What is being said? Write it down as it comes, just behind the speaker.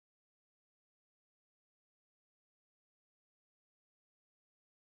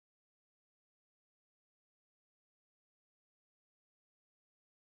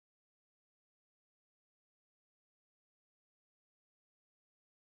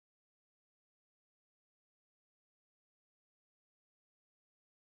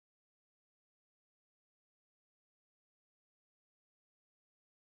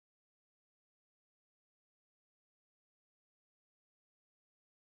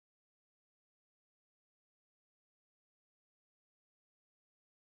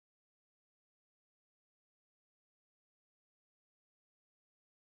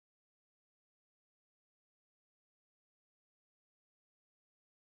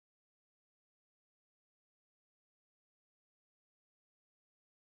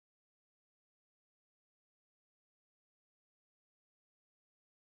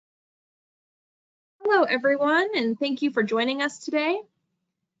Hello, everyone, and thank you for joining us today.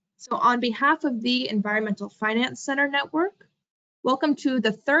 So on behalf of the Environmental Finance Center Network, welcome to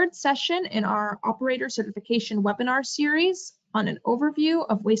the third session in our Operator Certification webinar series on an overview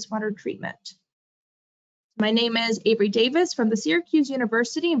of wastewater treatment. My name is Avery Davis from the Syracuse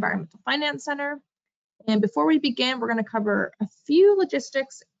University Environmental Finance Center. And before we begin, we're going to cover a few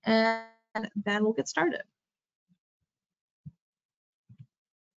logistics and then we'll get started.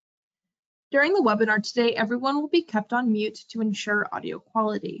 During the webinar today, everyone will be kept on mute to ensure audio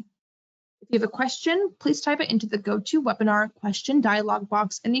quality. If you have a question, please type it into the GoToWebinar question dialog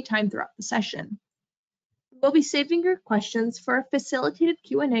box anytime throughout the session. We'll be saving your questions for a facilitated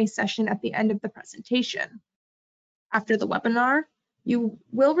Q&A session at the end of the presentation. After the webinar, you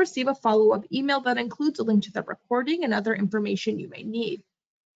will receive a follow-up email that includes a link to the recording and other information you may need.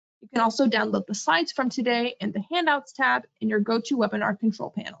 You can also download the slides from today in the Handouts tab in your GoToWebinar control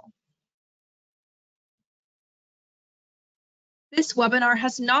panel. This webinar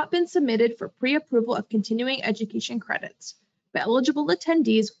has not been submitted for pre-approval of continuing education credits, but eligible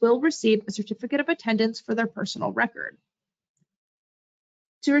attendees will receive a certificate of attendance for their personal record.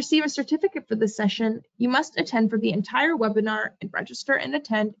 To receive a certificate for this session, you must attend for the entire webinar and register and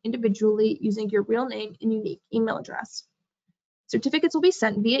attend individually using your real name and unique email address. Certificates will be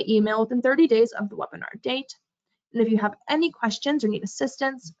sent via email within 30 days of the webinar date. And if you have any questions or need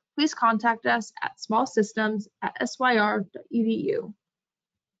assistance, please contact us at smallsystems@syr.edu.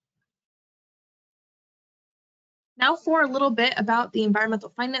 Now for a little bit about the Environmental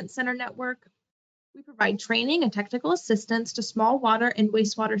Finance Center Network. We provide training and technical assistance to small water and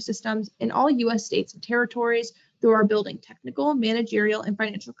wastewater systems in all U.S. states and territories through our building technical, managerial, and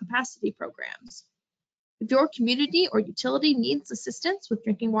financial capacity programs. If your community or utility needs assistance with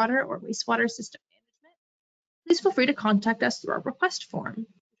drinking water or wastewater system management, please feel free to contact us through our request form, which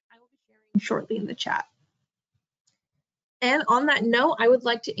I will be sharing shortly in the chat. And on that note, I would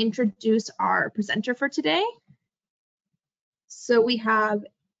like to introduce our presenter for today. So we have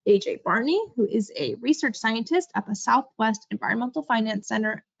AJ Barney, who is a research scientist at the Southwest Environmental Finance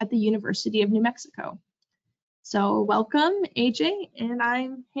Center at the University of New Mexico. So welcome, AJ, and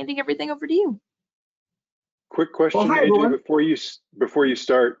I'm handing everything over to you. Quick question, well, hi, AJ, before you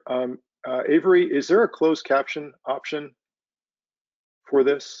start. Avery, is there a closed caption option for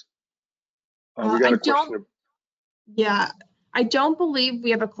this? We got a question. Yeah, I don't believe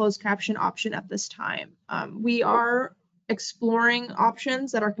we have a closed caption option at this time. We are exploring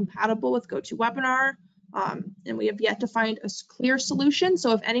options that are compatible with GoToWebinar, and we have yet to find a clear solution.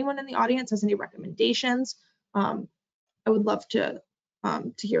 So if anyone in the audience has any recommendations, I would love to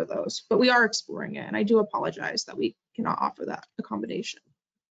hear those. But we are exploring it, and I do apologize that we cannot offer that accommodation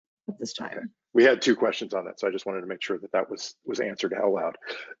at this time. We had two questions on that, so I just wanted to make sure that that was answered out loud.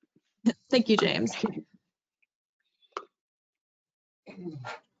 Thank you, James.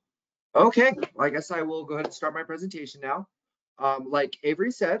 Okay, well, I guess I will go ahead and start my presentation now. Like Avery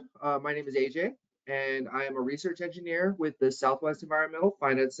said, my name is AJ, and I am a research engineer with the Southwest Environmental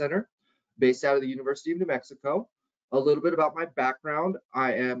Finance Center, based out of the University of New Mexico. A little bit about my background: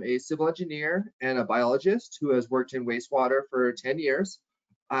 I am a civil engineer and a biologist who has worked in wastewater for 10 years.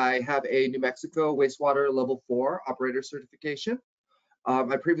 I have a New Mexico wastewater level 4 operator certification.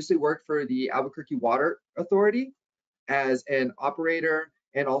 I previously worked for the Albuquerque Water Authority as an operator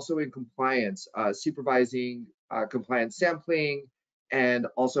and also in compliance, supervising compliance sampling and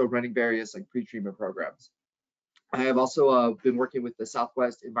also running various pre-treatment programs. I have also been working with the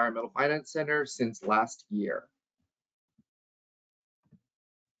Southwest Environmental Finance Center since last year.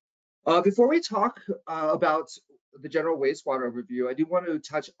 Before we talk about the general wastewater overview, I do want to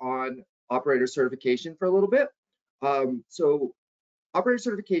touch on operator certification for a little bit. So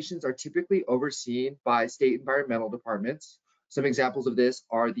operator certifications are typically overseen by state environmental departments. Some examples of this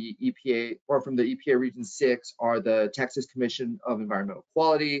are the EPA, or from the EPA Region 6 are the Texas Commission of Environmental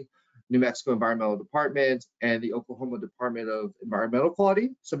Quality, New Mexico Environmental Department, and the Oklahoma Department of Environmental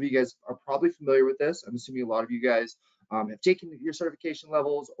Quality. Some of you guys are probably familiar with this. I'm assuming a lot of you guys have taken your certification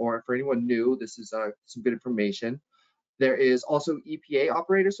levels, or for anyone new, this is some good information. There is also EPA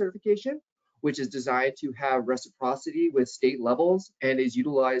operator certification, which is designed to have reciprocity with state levels and is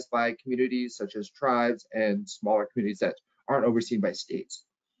utilized by communities such as tribes and smaller communities that aren't overseen by states.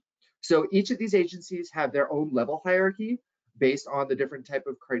 So each of these agencies have their own level hierarchy based on the different type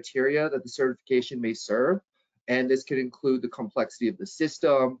of criteria that the certification may serve. And this could include the complexity of the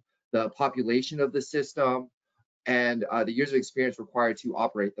system, the population of the system, and the years of experience required to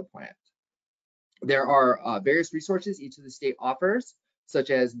operate the plant. There are various resources each of the state offers, such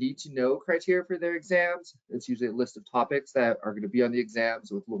as need to know criteria for their exams. It's usually a list of topics that are going to be on the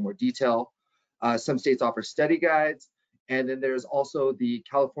exams with a little more detail. Some states offer study guides. And then there's also the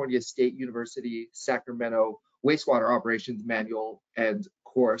California State University Sacramento Wastewater Operations Manual and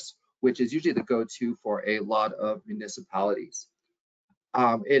course, which is usually the go-to for a lot of municipalities.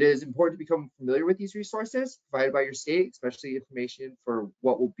 It is important to become familiar with these resources provided by your state, especially information for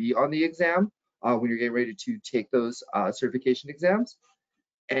what will be on the exam when you're getting ready to take those certification exams.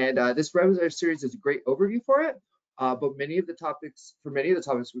 And this webinar series is a great overview for it, but many of the topics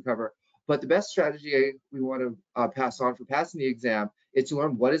we cover. But the best strategy we want to pass on for passing the exam is to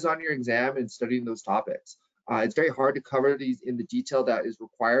learn what is on your exam and studying those topics. It's very hard to cover these in the detail that is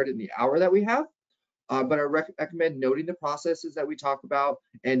required in the hour that we have. But I recommend noting the processes that we talk about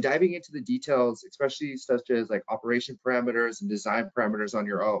and diving into the details, especially such as like operation parameters and design parameters on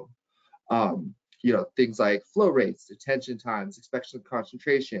your own. Things like flow rates, detention times, inspection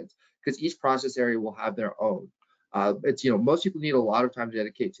concentrations, because each process area will have their own. Most people need a lot of time to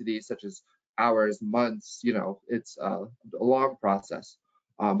dedicate to these, such as hours, months. It's a long process.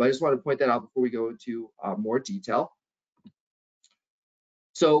 But I just want to point that out before we go into more detail.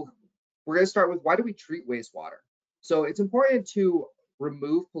 So we're going to start with, why do we treat wastewater? So it's important to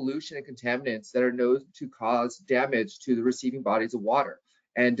remove pollution and contaminants that are known to cause damage to the receiving bodies of water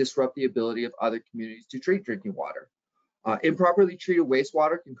and disrupt the ability of other communities to treat drinking water. Improperly treated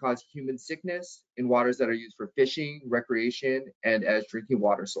wastewater can cause human sickness in waters that are used for fishing, recreation, and as drinking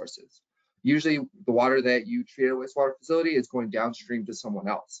water sources. Usually the water that you treat at a wastewater facility is going downstream to someone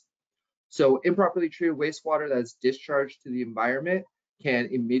else. So improperly treated wastewater that is discharged to the environment can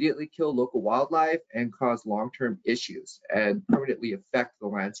immediately kill local wildlife and cause long-term issues and permanently affect the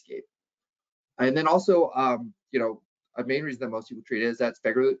landscape. And then also, a main reason that most people treat it is that it's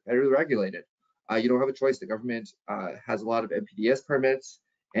federally regulated. You don't have a choice. The government has a lot of NPDES permits,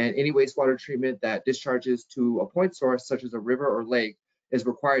 and any wastewater treatment that discharges to a point source, such as a river or lake, is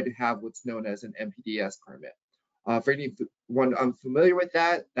required to have what's known as an NPDES permit. For anyone unfamiliar with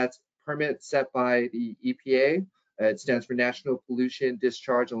that, that's permit set by the EPA. It stands for National Pollution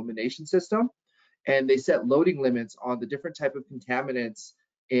Discharge Elimination System, and they set loading limits on the different type of contaminants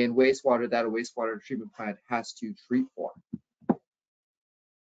in wastewater that a wastewater treatment plant has to treat for.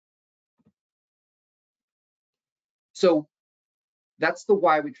 So that's the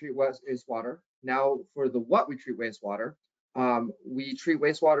why we treat wastewater. Now for the what we treat wastewater. We treat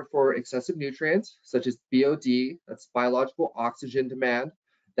wastewater for excessive nutrients, such as BOD, that's biological oxygen demand.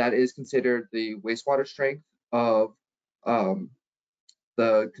 That is considered the wastewater strength of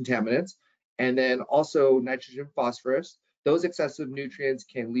the contaminants. And then also nitrogen, phosphorus. Those excessive nutrients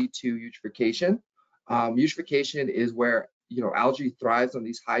can lead to eutrophication. Eutrophication is where algae thrives on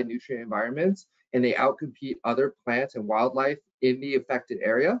these high nutrient environments, and they outcompete other plants and wildlife in the affected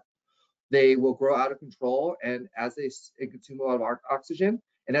area. They will grow out of control, and as they consume a lot of oxygen,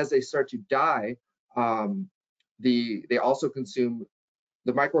 and as they start to die, they also consume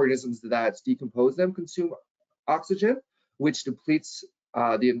the microorganisms that decompose them, consume oxygen, which depletes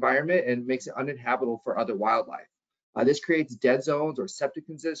the environment and makes it uninhabitable for other wildlife. This creates dead zones or septic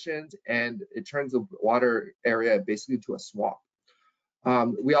conditions, and it turns the water area basically into a swamp.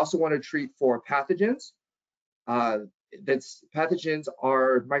 We also want to treat for pathogens. Pathogens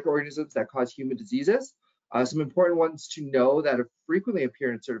are microorganisms that cause human diseases. Some important ones to know that frequently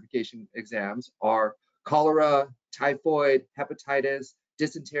appear in certification exams are cholera, typhoid, hepatitis,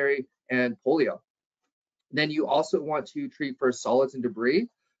 dysentery, and polio. Then you also want to treat for solids and debris.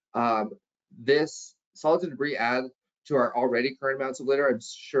 Solids and debris add to our already current amounts of litter. I'm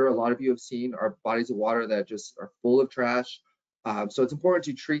sure a lot of you have seen our bodies of water that just are full of trash. So it's important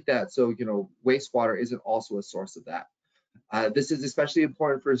to treat that so wastewater isn't also a source of that. This is especially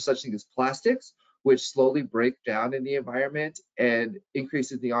important for such things as plastics, which slowly break down in the environment and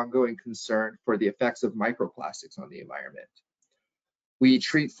increases the ongoing concern for the effects of microplastics on the environment. We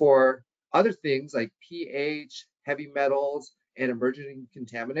treat for other things like pH, heavy metals, and emerging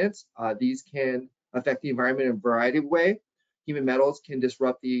contaminants. These can affect the environment in a variety of ways. Human metals can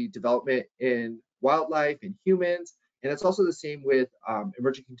disrupt the development in wildlife and humans, and it's also the same with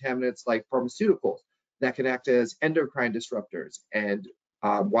emerging contaminants like pharmaceuticals that can act as endocrine disruptors, and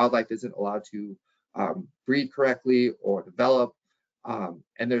wildlife isn't allowed to breed correctly or develop.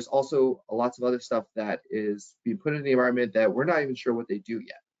 And there's also lots of other stuff that is being put in the environment that we're not even sure what they do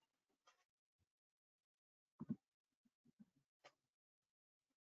yet.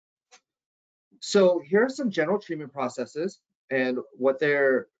 So here are some general treatment processes and what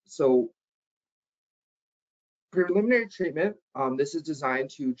they're, so preliminary treatment, this is designed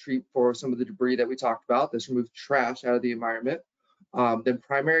to treat for some of the debris that we talked about. This removes trash out of the environment. Then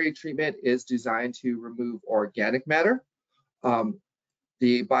primary treatment is designed to remove organic matter.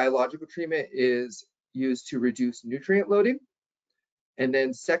 The biological treatment is used to reduce nutrient loading. And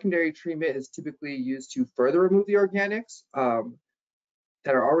then secondary treatment is typically used to further remove the organics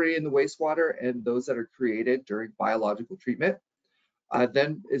that are already in the wastewater and those that are created during biological treatment.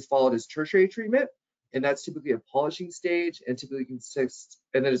 Then is followed as tertiary treatment, and that's typically a polishing stage and typically consists,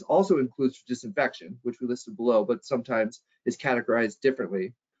 and then it also includes disinfection, which we listed below, but sometimes is categorized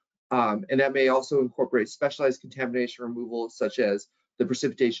differently. And that may also incorporate specialized contamination removal, such as the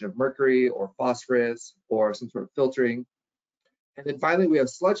precipitation of mercury or phosphorus or some sort of filtering. And then finally, we have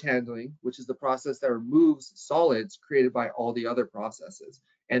sludge handling, which is the process that removes solids created by all the other processes.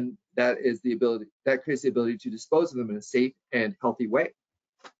 And that is the ability, that creates the ability to dispose of them in a safe and healthy way.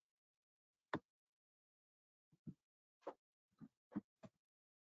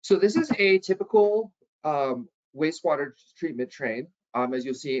 So this is a typical wastewater treatment train, as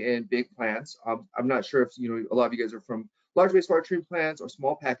you'll see in big plants. I'm not sure if a lot of you guys are from large wastewater treatment plants or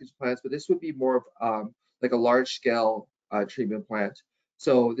small package plants, but this would be more of like a large scale treatment plant.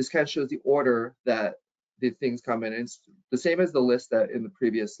 So this kind of shows the order that the things come in. It's the same as the list that in the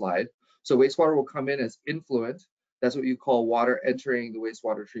previous slide. So wastewater will come in as influent. That's what you call water entering the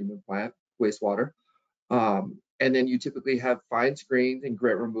wastewater treatment plant, wastewater. And then you typically have fine screens and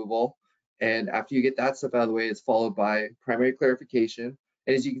grit removal. And after you get that stuff out of the way, it's followed by primary clarification.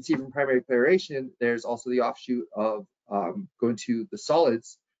 And as you can see from primary clarification, there's also the offshoot of going to the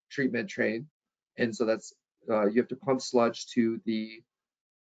solids treatment train. And so that's, you have to pump sludge to the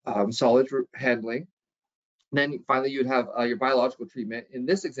solid handling. And then finally, you'd have your biological treatment. In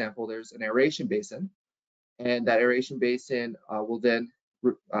this example, there's an aeration basin. And that aeration basin will then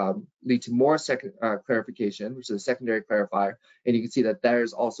lead to more second clarification, which is a secondary clarifier. And you can see that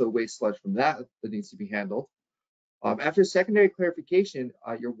there's also waste sludge from that that needs to be handled. After secondary clarification,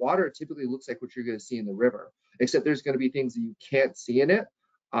 your water typically looks like what you're going to see in the river, except there's going to be things that you can't see in it.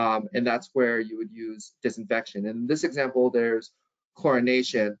 And that's where you would use disinfection. And in this example, there's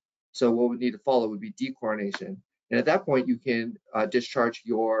chlorination. So what would need to follow would be dechlorination. And at that point, you can discharge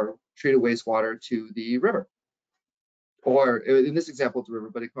your treated wastewater to the river. Or in this example, it's a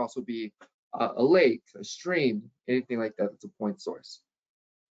river, but it can also be a lake, a stream, anything like that that's a point source.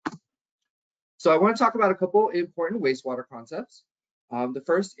 So I want to talk about a couple important wastewater concepts. The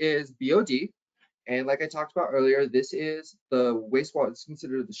first is BOD. And like I talked about earlier, this is the wastewater, it's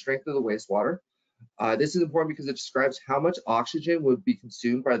considered the strength of the wastewater. This is important because it describes how much oxygen would be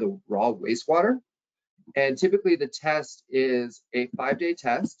consumed by the raw wastewater. And typically the test is a 5-day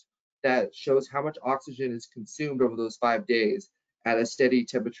test that shows how much oxygen is consumed over those 5 days at a steady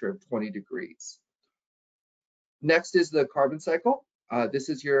temperature of 20 degrees. Next is the carbon cycle. This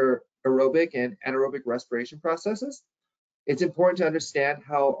is your aerobic and anaerobic respiration processes. It's important to understand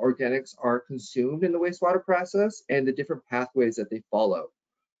how organics are consumed in the wastewater process and the different pathways that they follow.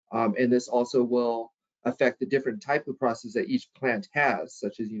 And this also will affect the different type of process that each plant has,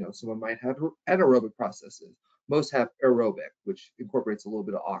 such as, someone might have anaerobic processes. Most have aerobic, which incorporates a little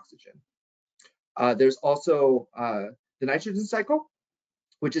bit of oxygen. There's also the nitrogen cycle,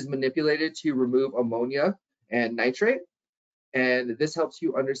 which is manipulated to remove ammonia and nitrate. And this helps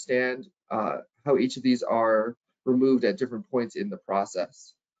you understand how each of these are removed at different points in the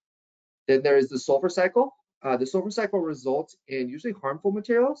process. Then there is the sulfur cycle. The sulfur cycle results in usually harmful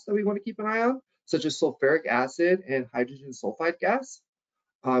materials that we want to keep an eye on, such as sulfuric acid and hydrogen sulfide gas.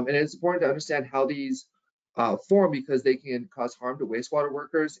 And it's important to understand how these form because they can cause harm to wastewater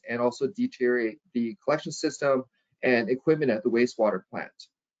workers and also deteriorate the collection system and equipment at the wastewater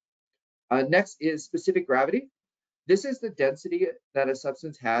plant. Next is specific gravity. This is the density that a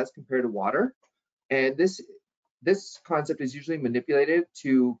substance has compared to water. And this concept is usually manipulated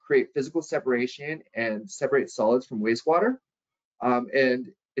to create physical separation and separate solids from wastewater. And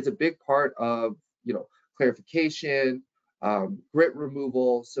it's a big part of, clarification, grit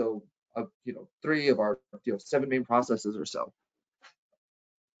removal. So, 3 of our 7 main processes or so.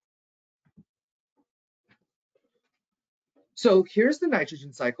 So here's the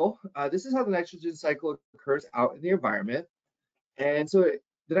nitrogen cycle. This is how the nitrogen cycle occurs out in the environment. And so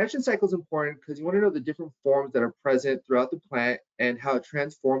the nitrogen cycle is important because you want to know the different forms that are present throughout the plant and how it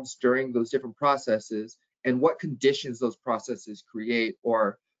transforms during those different processes and what conditions those processes create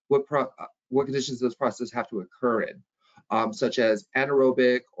or what conditions those processes have to occur in, such as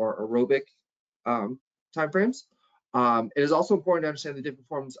anaerobic or aerobic timeframes. It is also important to understand the different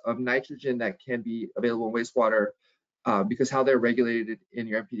forms of nitrogen that can be available in wastewater because how they're regulated in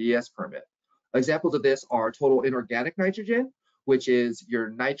your NPDES permit. Examples of this are total inorganic nitrogen, which is your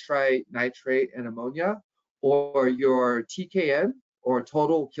nitrite, nitrate, and ammonia, or your TKN, or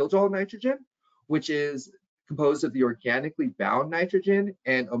total kilojoule nitrogen, which is composed of the organically bound nitrogen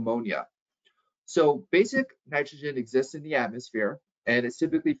and ammonia. So basic nitrogen exists in the atmosphere, and it's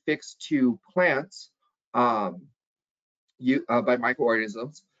typically fixed to plants by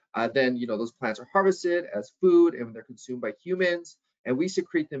microorganisms. Then those plants are harvested as food, and when they're consumed by humans, and we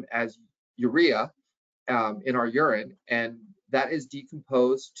secrete them as urea in our urine, and that is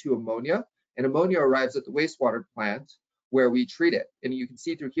decomposed to ammonia, and ammonia arrives at the wastewater plant where we treat it. And you can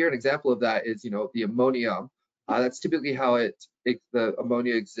see through here an example of that is the ammonium. That's typically how the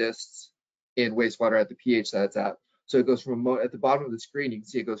ammonia exists in wastewater at the pH that it's at. So it goes from at the bottom of the screen, you can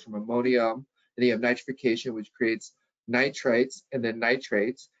see it goes from ammonium, and you have nitrification, which creates nitrites and then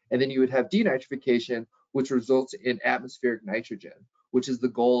nitrates, and then you would have denitrification, which results in atmospheric nitrogen, which is the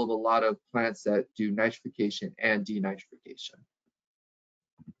goal of a lot of plants that do nitrification and denitrification.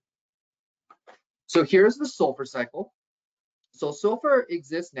 So here's the sulfur cycle. So sulfur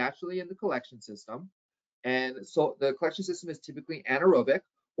exists naturally in the collection system, and so the collection system is typically anaerobic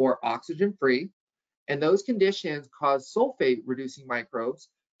or oxygen-free, and those conditions cause sulfate reducing microbes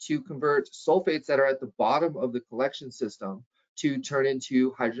to convert sulfates that are at the bottom of the collection system to turn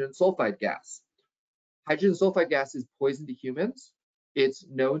into hydrogen sulfide gas. Hydrogen sulfide gas is poison to humans. It's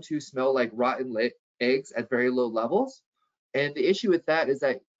known to smell like rotten eggs at very low levels. And the issue with that is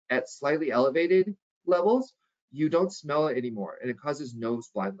that at slightly elevated levels, you don't smell it anymore, and it causes nose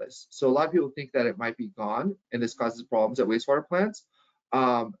blindness. So a lot of people think that it might be gone, and this causes problems at wastewater plants.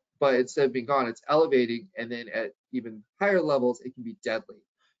 But instead of being gone, it's elevating, and then at even higher levels, it can be deadly.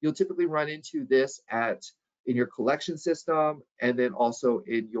 You'll typically run into this in your collection system, and then also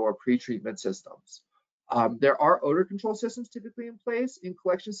in your pre-treatment systems. There are odor control systems typically in place in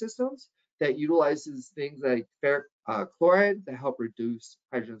collection systems that utilizes things like ferric chloride that help reduce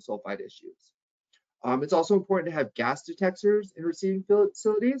hydrogen sulfide issues. It's also important to have gas detectors in receiving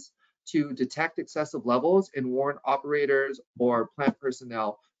facilities to detect excessive levels and warn operators or plant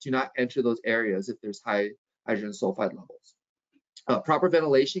personnel to not enter those areas if there's high hydrogen sulfide levels. Proper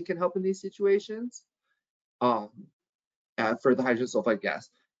ventilation can help in these situations for the hydrogen sulfide gas.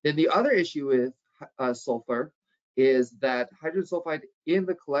 Then the other issue with sulfur is that hydrogen sulfide in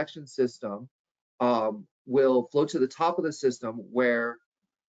the collection system will flow to the top of the system where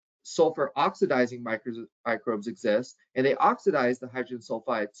sulfur oxidizing microbes exist, and they oxidize the hydrogen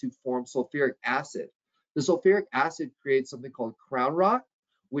sulfide to form sulfuric acid. The sulfuric acid creates something called crown rot,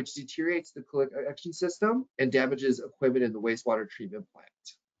 which deteriorates the collection system and damages equipment in the wastewater treatment plant.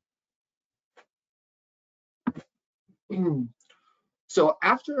 So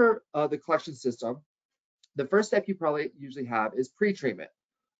after the collection system, the first step you probably usually have is pre-treatment.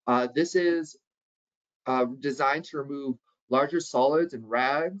 This is designed to remove larger solids and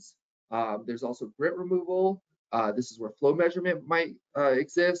rags. There's also grit removal. This is where flow measurement might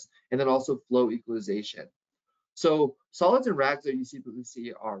exist, and then also flow equalization. So solids and rags that you typically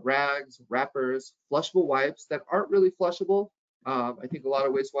see are rags, wrappers, flushable wipes that aren't really flushable. I think a lot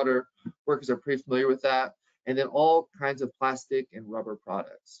of wastewater workers are pretty familiar with that. And then all kinds of plastic and rubber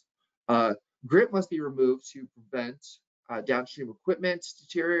products. Grit must be removed to prevent downstream equipment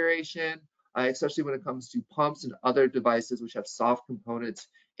deterioration, especially when it comes to pumps and other devices which have soft components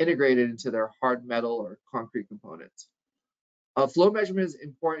integrated into their hard metal or concrete components. Flow measurement is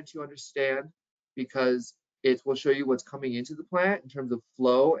important to understand because it will show you what's coming into the plant in terms of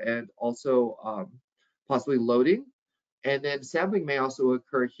flow and also possibly loading. And then sampling may also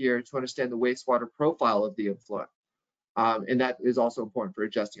occur here to understand the wastewater profile of the influent. And that is also important for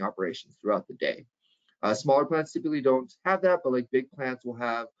adjusting operations throughout the day. Smaller plants typically don't have that, but like big plants will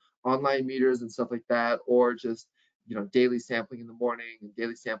have online meters and stuff like that, or just daily sampling in the morning and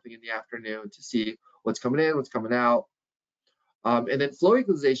daily sampling in the afternoon to see what's coming in, what's coming out. And then flow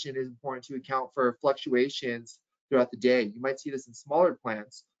equalization is important to account for fluctuations throughout the day. You might see this in smaller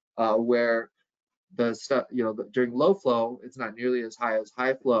plants where the stuff, during low flow, it's not nearly as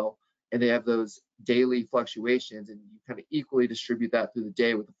high flow, and they have those daily fluctuations, and you kind of equally distribute that through the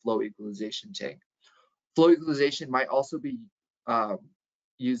day with the flow equalization tank. Flow equalization might also be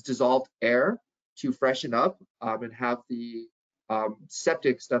use dissolved air to freshen up and have the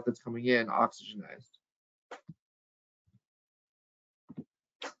septic stuff that's coming in oxygenized.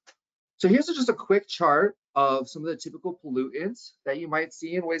 So here's just a quick chart of some of the typical pollutants that you might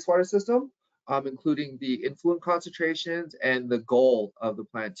see in wastewater system, including the influent concentrations and the goal of the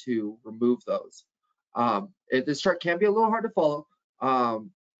plant to remove those. This chart can be a little hard to follow.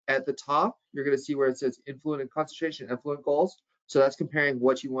 At the top, you're going to see where it says influent and concentration, influent goals. So that's comparing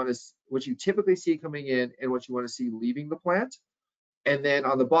what you typically see coming in and what you want to see leaving the plant. And then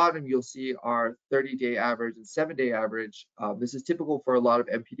on the bottom, you'll see our 30-day average and 7-day average. This is typical for a lot of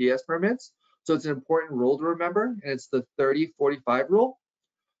NPDES permits. So it's an important rule to remember, and it's the 30-45 rule.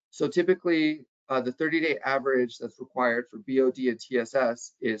 So typically, the 30-day average that's required for BOD and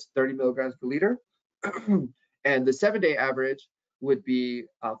TSS is 30 milligrams per liter. And the 7-day average would be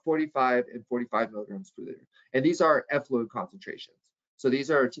 45 and 45 milligrams per liter. And these are effluent concentrations. So these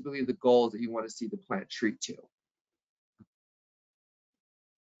are typically the goals that you want to see the plant treat to.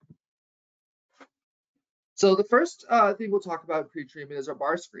 So the first thing we'll talk about in pre-treatment is our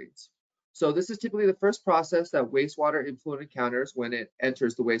bar screens. So this is typically the first process that wastewater influent encounters when it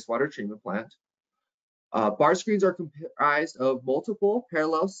enters the wastewater treatment plant. Bar screens are comprised of multiple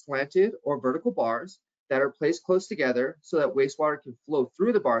parallel, slanted, or vertical bars that are placed close together so that wastewater can flow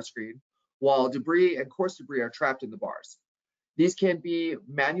through the bar screen while debris and coarse debris are trapped in the bars. These can be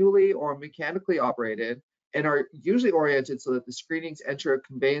manually or mechanically operated and are usually oriented so that the screenings enter a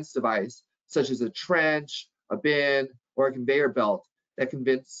conveyance device such as a trench, a bin, or a conveyor belt that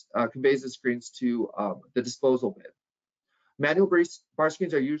conveys the screens to the disposal bin. Manual bar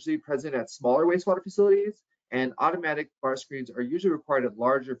screens are usually present at smaller wastewater facilities, and automatic bar screens are usually required at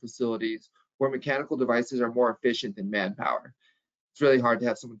larger facilities where mechanical devices are more efficient than manpower. It's really hard to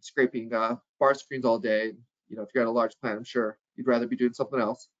have someone scraping bar screens all day. You know, if you're at a large plant, I'm sure you'd rather be doing something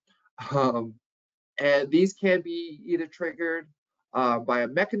else. And these can be either triggered by a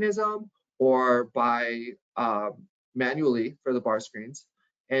mechanism or by manually for the bar screens.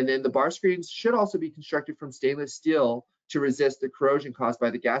 And then the bar screens should also be constructed from stainless steel to resist the corrosion caused by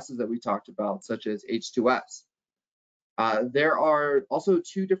the gases that we talked about, such as H2S. There are also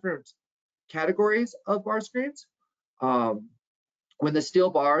two different categories of bar screens. When the steel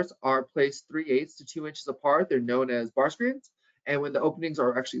bars are placed 3/8 to 2 inches apart, they're known as bar screens. And when the openings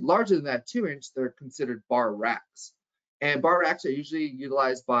are actually larger than that 2 inch, they're considered bar racks. And bar racks are usually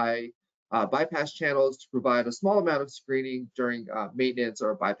utilized by bypass channels to provide a small amount of screening during maintenance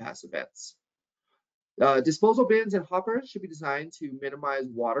or bypass events. Disposal bins and hoppers should be designed to minimize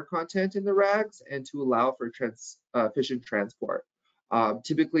water content in the rags and to allow for efficient transport.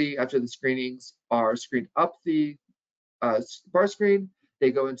 Typically, after the screenings are screened up the bar screen,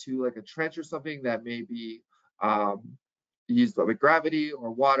 they go into like a trench or something that may be used with gravity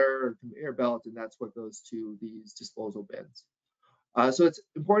or water or conveyor belt, and that's what goes to these disposal bins. So it's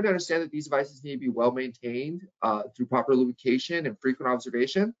important to understand that these devices need to be well maintained through proper lubrication and frequent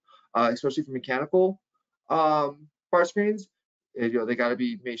observation, especially for mechanical bar screens. You know, they got to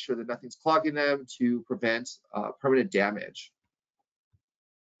be made sure that nothing's clogging them to prevent permanent damage.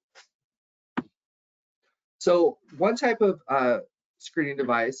 So one type of screening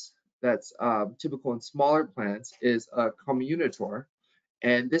device that's typical in smaller plants is a commutator.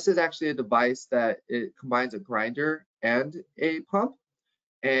 And this is actually a device that it combines a grinder and a pump,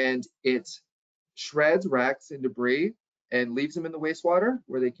 and it shreds racks and debris and leaves them in the wastewater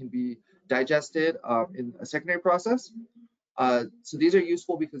where they can be digested in a secondary process. So these are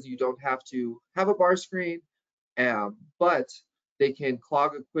useful because you don't have to have a bar screen, but they can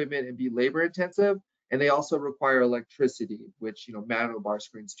clog equipment and be labor intensive, and they also require electricity, which manual bar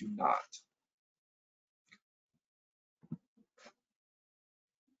screens do not.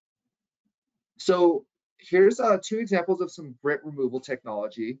 So here's two examples of some grit removal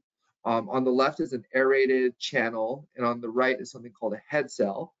technology. On the left is an aerated channel, and on the right is something called a head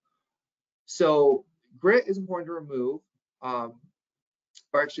cell. So grit is important to remove.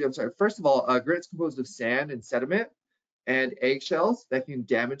 First of all, grit is composed of sand and sediment and eggshells that can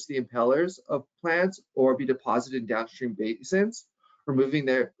damage the impellers of plants or be deposited in downstream basins, reducing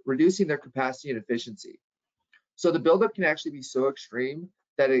their capacity and efficiency. So the buildup can actually be so extreme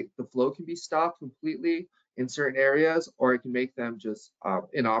that the flow can be stopped completely in certain areas, or it can make them just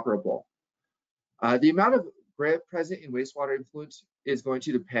inoperable. The amount of grit present in wastewater effluent is going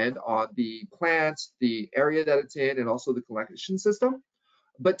to depend on the plant, the area that it's in, and also the collection system.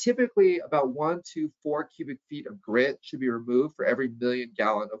 But typically about 1 to 4 cubic feet of grit should be removed for every 1 million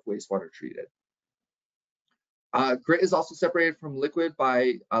gallon of wastewater treated. Grit is also separated from liquid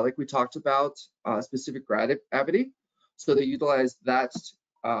by, like we talked about, specific gravity. So they utilize that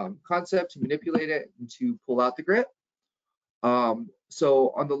concept to manipulate it and to pull out the grit. So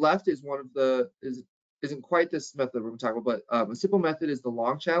on the left is isn't quite this method we're going to talk about, but a simple method is the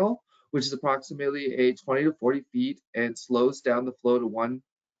long channel, which is approximately a 20 to 40 feet and slows down the flow to 1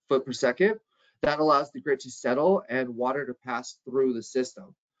 foot per second. That allows the grit to settle and water to pass through the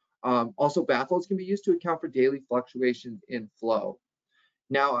system. Also, baffles can be used to account for daily fluctuations in flow.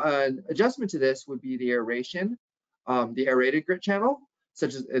 Now, an adjustment to this would be the aeration, the aerated grit channel,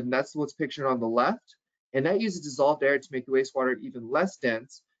 and that's what's pictured on the left. And that uses dissolved air to make the wastewater even less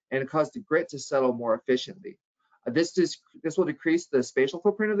dense and cause the grit to settle more efficiently. This will decrease the spatial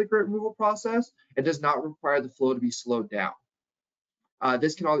footprint of the grit removal process and does not require the flow to be slowed down.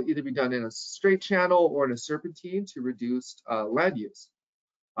 This can either be done in a straight channel or in a serpentine to reduce land use.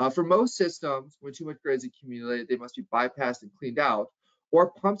 For most systems, when too much grit is accumulated, they must be bypassed and cleaned out,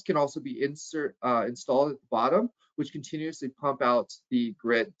 or pumps can also be installed at the bottom, which continuously pump out the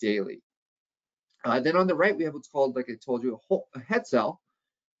grit daily. Then on the right, we have what's called, like I told you, a head cell,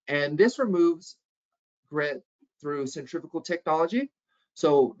 and this removes grit through centrifugal technology.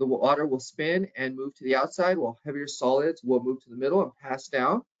 So the water will spin and move to the outside, while heavier solids will move to the middle and pass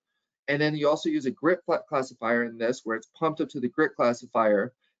down. And then you also use a grit classifier in this, where it's pumped up to the grit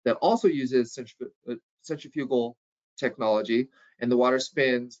classifier that also uses centrifugal technology, and the water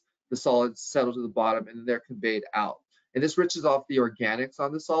spins, the solids settle to the bottom, and then they're conveyed out. And this riches off the organics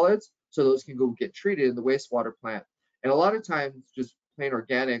on the solids, so those can go get treated in the wastewater plant. And a lot of times, just plain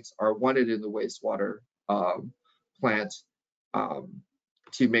organics are wanted in the wastewater plant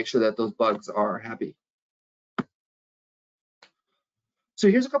to make sure that those bugs are happy. So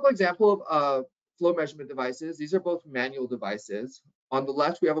here's a couple examples of flow measurement devices. These are both manual devices. On the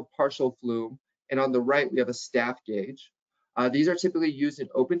left, we have a partial flume, and on the right, we have a staff gauge. These are typically used in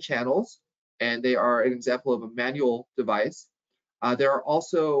open channels, and they are an example of a manual device. There are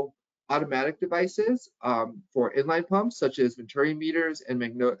also automatic devices for inline pumps, such as Venturi meters and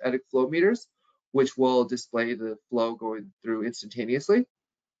magnetic flow meters, which will display the flow going through instantaneously.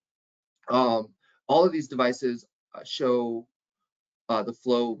 All of these devices show the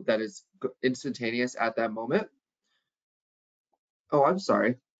flow that is instantaneous at that moment. Oh, I'm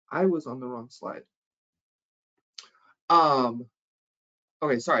sorry, I was on the wrong slide.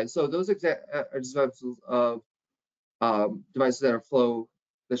 Okay, sorry. So those are examples of devices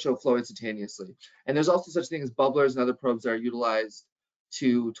that show flow instantaneously. And there's also such things as bubblers and other probes that are utilized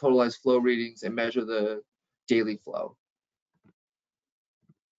to totalize flow readings and measure the daily flow.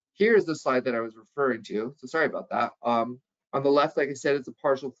 Here's the slide that I was referring to. So sorry about that. On the left, like I said, it's a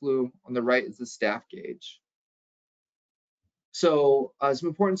partial flume. On the right is the staff gauge. So some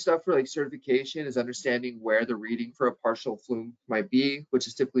important stuff for like certification is understanding where the reading for a partial flume might be, which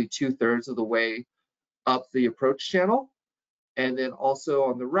is typically 2/3 of the way up the approach channel. And then also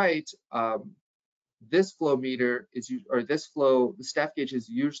on the right, this flow meter is, or this flow, the staff gauge is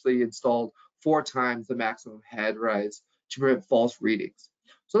usually installed 4 times the maximum head rise to prevent false readings.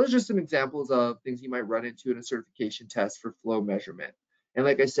 So those are just some examples of things you might run into in a certification test for flow measurement. And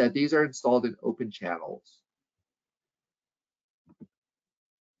like I said, these are installed in open channels.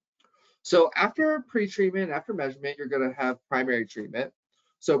 So after pre-treatment, after measurement, you're going to have primary treatment.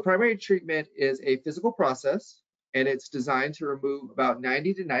 So primary treatment is a physical process, and it's designed to remove about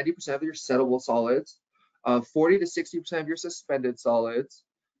 90 to 90% of your settable solids, 40 to 60% of your suspended solids,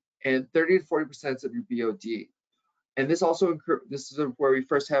 and 30 to 40% of your BOD. And this also this is where we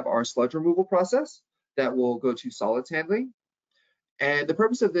first have our sludge removal process that will go to solids handling. And the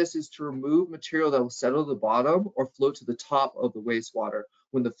purpose of this is to remove material that will settle to the bottom or float to the top of the wastewater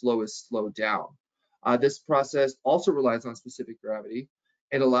when the flow is slowed down. This process also relies on specific gravity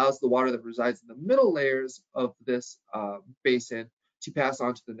and allows the water that resides in the middle layers of this basin to pass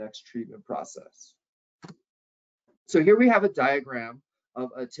on to the next treatment process. So here we have a diagram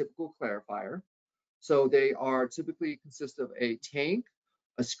of a typical clarifier. So they are typically consist of a tank,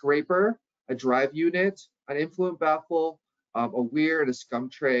 a scraper, a drive unit, an influent baffle, a weir, and a scum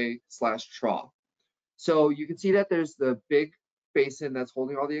tray / trough. So you can see that there's the big basin that's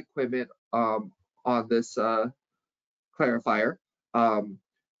holding all the equipment on this clarifier.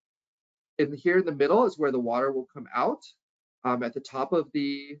 Here in the middle is where the water will come out at the top of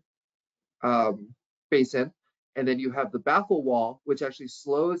the basin. And then you have the baffle wall, which actually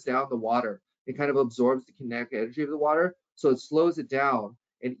slows down the water. It kind of absorbs the kinetic energy of the water. So it slows it down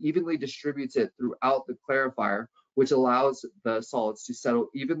and evenly distributes it throughout the clarifier, which allows the solids to settle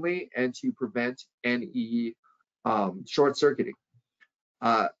evenly and to prevent NE short circuiting.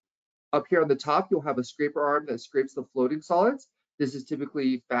 Up here on the top, you'll have a scraper arm that scrapes the floating solids. This is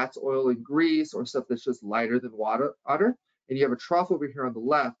typically fats, oil, and grease, or stuff that's just lighter than water. And you have a trough over here on the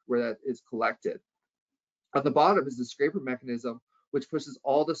left where that is collected. On the bottom is the scraper mechanism, which pushes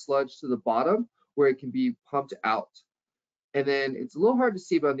all the sludge to the bottom where it can be pumped out. And then it's a little hard to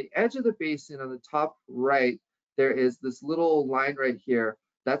see, but on the edge of the basin on the top right, there is this little line right here.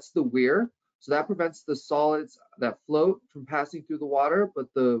 That's the weir. So that prevents the solids that float from passing through the water, but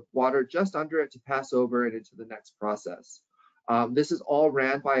the water just under it to pass over and into the next process. This is all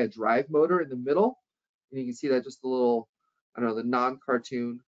ran by a drive motor in the middle. And you can see that just a little, I don't know, the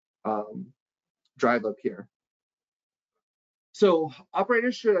non-cartoon drive up here. So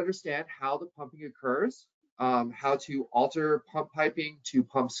operators should understand how the pumping occurs. how to alter pump piping to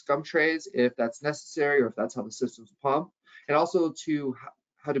pump scum trays if that's necessary or if that's how the system's pump, and also to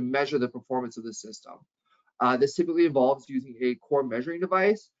how to measure the performance of the system. This typically involves using a core measuring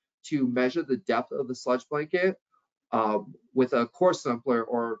device to measure the depth of the sludge blanket with a core sampler,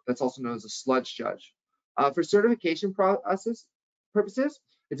 or that's also known as a sludge judge. For certification purposes,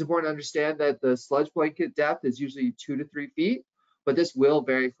 it's important to understand that the sludge blanket depth is usually 2 to 3 feet, but this will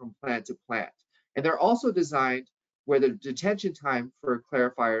vary from plant to plant. And they're also designed where the detention time for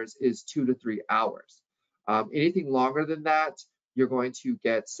clarifiers is 2 to 3 hours. Anything longer than that, you're going to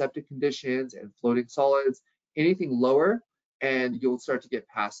get septic conditions and floating solids. Anything lower, and you'll start to get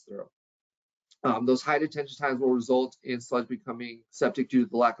pass through. Those high detention times will result in sludge becoming septic due to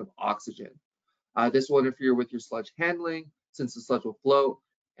the lack of oxygen. This will interfere with your sludge handling since the sludge will float,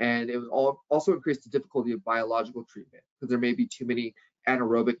 and it will also increase the difficulty of biological treatment because there may be too many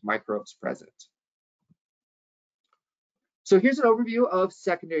anaerobic microbes present. So here's an overview of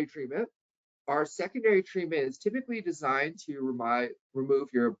secondary treatment. Our secondary treatment is typically designed to remove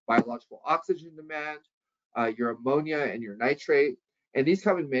your biological oxygen demand, your ammonia and your nitrate, and these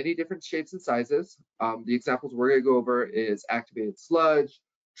come in many different shapes and sizes. The examples we're going to go over is activated sludge,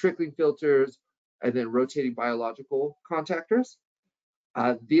 trickling filters, and then rotating biological contactors.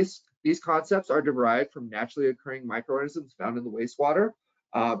 These concepts are derived from naturally occurring microorganisms found in the wastewater.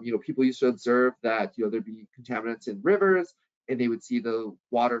 People used to observe that there'd be contaminants in rivers, and they would see the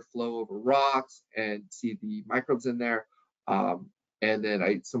water flow over rocks and see the microbes in there. And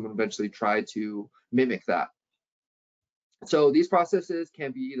then someone eventually tried to mimic that. So these processes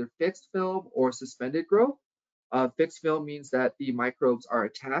can be either fixed film or suspended growth. Fixed film means that the microbes are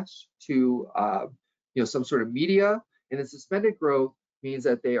attached to some sort of media, and then suspended growth means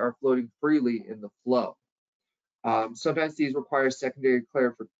that they are floating freely in the flow. Sometimes these require secondary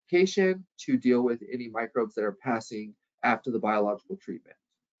clarification to deal with any microbes that are passing after the biological treatment.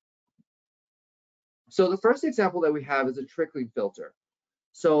 So the first example that we have is a trickling filter.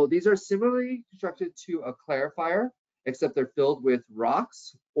 So these are similarly constructed to a clarifier, except they're filled with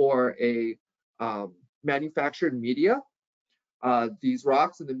rocks or a manufactured media. These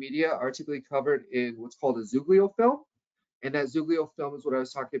rocks and the media are typically covered in what's called a Zuglio film. And that Zuglio film is what I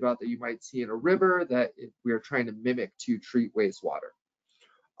was talking about that you might see in a river that we are trying to mimic to treat wastewater.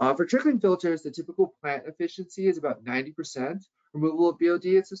 For trickling filters, the typical plant efficiency is about 90% removal of BOD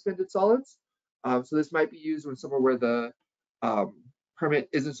and suspended solids. So this might be used when somewhere where the permit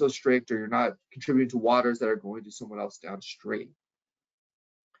isn't so strict or you're not contributing to waters that are going to someone else downstream.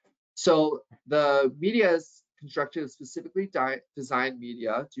 So the media is constructed of specifically designed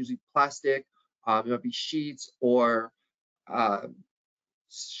media. It's usually plastic, it might be sheets or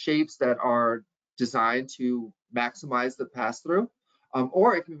shapes that are designed to maximize the pass-through,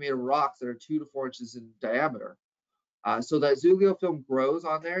 or it can be made of rocks that are 2 to 4 inches in diameter. So that Zuglio film grows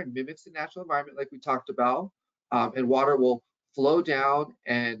on there and mimics the natural environment like we talked about, and water will flow down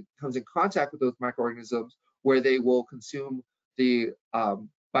and comes in contact with those microorganisms where they will consume the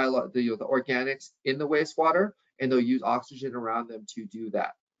organics in the wastewater, and they'll use oxygen around them to do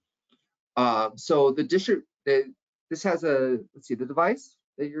that. So this has the device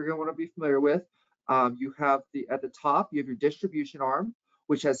that you're going to want to be familiar with. You have at the top, you have your distribution arm,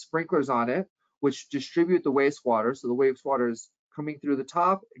 which has sprinklers on it, which distribute the wastewater. So the wastewater is coming through the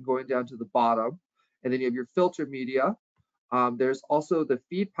top and going down to the bottom. And then you have your filter media. There's also the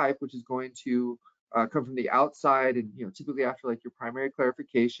feed pipe, which is going to come from the outside, and typically after like your primary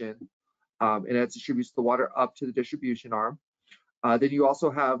clarification, and it distributes the water up to the distribution arm. Then you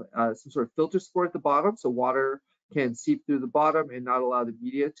also have some sort of filter squirt at the bottom, so water can seep through the bottom and not allow the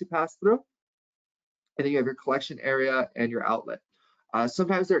media to pass through. And then you have your collection area and your outlet.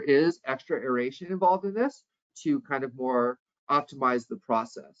 Sometimes there is extra aeration involved in this to kind of more optimize the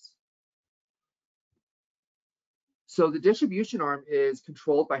process. So the distribution arm is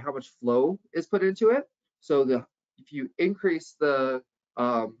controlled by how much flow is put into it. So if you increase the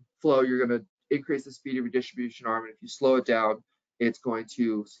flow, you're going to increase the speed of your distribution arm. And if you slow it down, it's going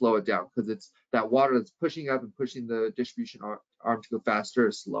to slow it down because it's that water that's pushing up and pushing the distribution arm to go faster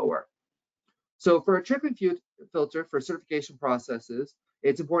or slower. So for a trickling filter for certification processes,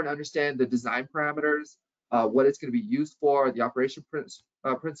 it's important to understand the design parameters, what it's going to be used for, the operation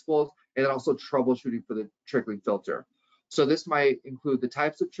principles, and then also troubleshooting for the trickling filter. So this might include the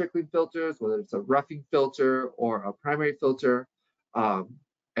types of trickling filters, whether it's a roughing filter or a primary filter,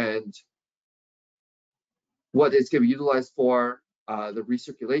 and what it's going to be utilized for, the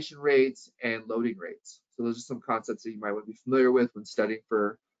recirculation rates and loading rates. So those are some concepts that you might want to be familiar with when studying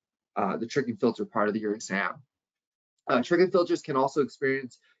for the trickling filter part of your exam. Trickling filters can also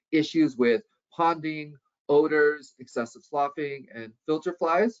experience issues with ponding, odors, excessive sloughing, and filter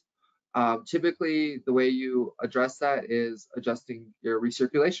flies. Typically, the way you address that is adjusting your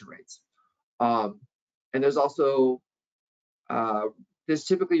recirculation rates. And there's also, this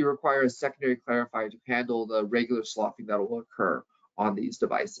typically requires a secondary clarifier to handle the regular sloughing that will occur on these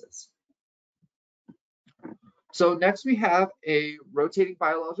devices. So next we have a rotating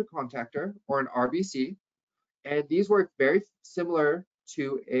biological contactor, or an RBC, and these work very similar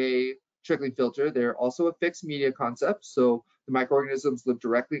to a trickling filter. They're also a fixed media concept, so the microorganisms live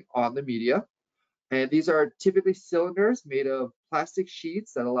directly on the media. And these are typically cylinders made of plastic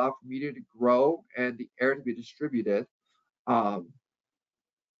sheets that allow for media to grow and the air to be distributed.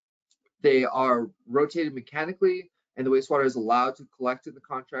 They are rotated mechanically, and the wastewater is allowed to collect in the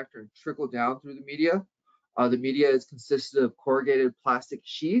contractor and trickle down through the media. The media is consisted of corrugated plastic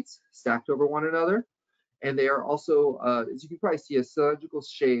sheets stacked over one another, and they are also, as you can probably see, a cylindrical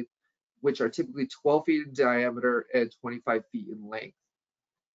shape, which are typically 12 feet in diameter and 25 feet in length.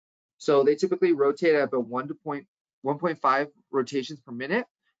 So they typically rotate at about 1.5 rotations per minute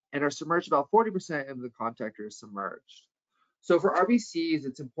and are submerged about 40% of the contactor is submerged. So for RBCs,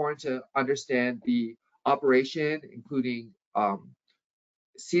 it's important to understand the operation, including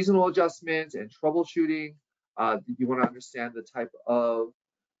seasonal adjustments and troubleshooting. You want to understand the type of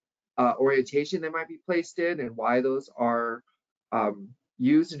orientation they might be placed in and why those are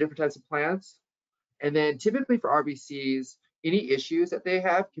used in different types of plants. And then typically for RBCs, any issues that they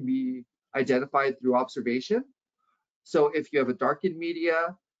have can be identified through observation. So if you have a darkened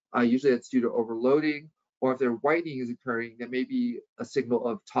media, usually that's due to overloading, or if their whitening is occurring, that may be a signal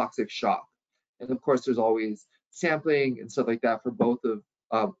of toxic shock. And of course, there's always sampling and stuff like that for both of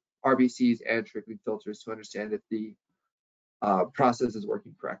RBCs and trickling filters to understand if the process is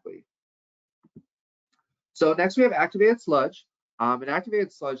working correctly. So next we have activated sludge. And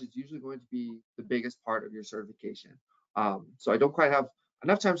activated sludge is usually going to be the biggest part of your certification. So I don't quite have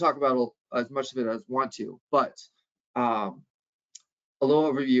enough time to talk about as much of it as I want to, but a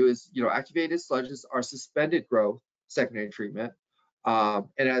little overview is, activated sludges are suspended growth secondary treatment. And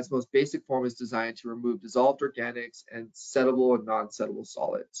at its most basic form is designed to remove dissolved organics and settable and non-settable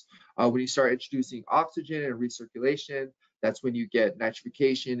solids. When you start introducing oxygen and recirculation, that's when you get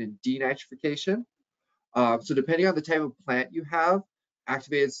nitrification and denitrification. So depending on the type of plant you have,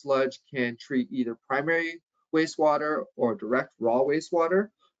 activated sludge can treat either primary wastewater or direct raw wastewater.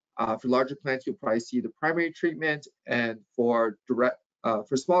 For larger plants, you'll probably see the primary treatment, and for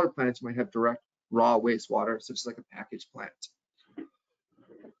smaller plants, you might have direct raw wastewater, such as like a packaged plant.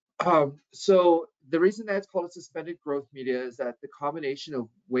 So the reason that it's called a suspended growth media is that the combination of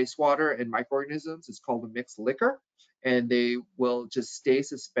wastewater and microorganisms is called a mixed liquor, and they will just stay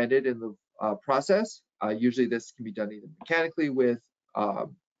suspended in the process. Usually this can be done either mechanically with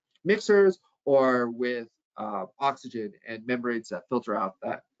mixers or with oxygen and membranes that filter out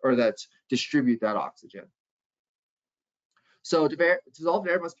that, or that distribute that oxygen. So dissolved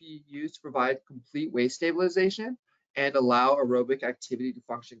air must be used to provide complete waste stabilization and allow aerobic activity to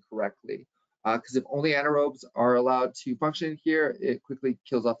function correctly. Because if only anaerobes are allowed to function here, it quickly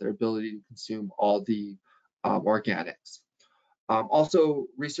kills off their ability to consume all the organics. Also,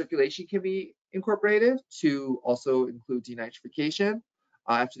 recirculation can be incorporated to also include denitrification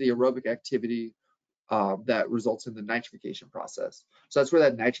after the aerobic activity that results in the nitrification process. So that's where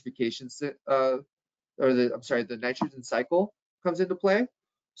that nitrification, the nitrogen cycle comes into play.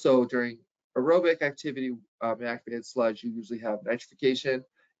 So during aerobic activity in activated sludge, you usually have nitrification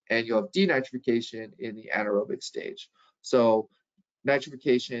and you'll have denitrification in the anaerobic stage. So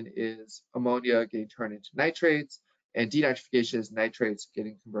nitrification is ammonia getting turned into nitrates, and denitrification is nitrates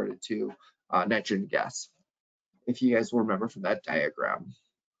getting converted to nitrogen gas, if you guys will remember from that diagram.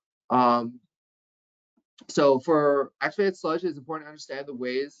 So for activated sludge, it's important to understand the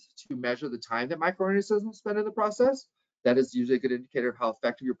ways to measure the time that microorganisms spend in the process. That is usually a good indicator of how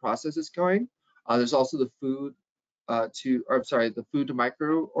effective your process is going. There's also the food to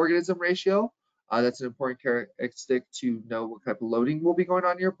microorganism ratio. That's an important characteristic to know what type of loading will be going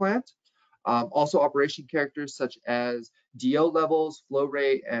on in your plant. Also operation characters such as DO levels, flow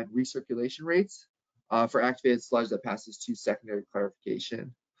rate, and recirculation rates for activated sludge that passes to secondary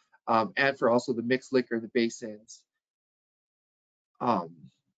clarification. And for also the mixed liquor in the basins.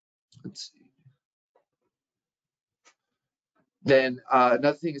 Let's see. Then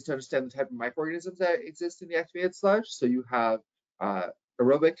another thing is to understand the type of microorganisms that exist in the activated sludge. So you have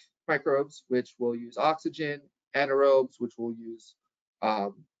aerobic microbes, which will use oxygen, anaerobes, which will use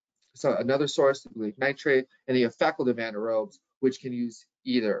another source, like nitrate, and you have facultative anaerobes, which can use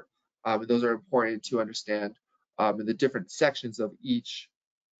either. And those are important to understand in the different sections of each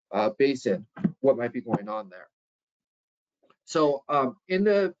basin, what might be going on there. So in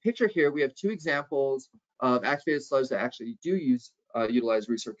the picture here, we have two examples of activated sludge that actually do utilize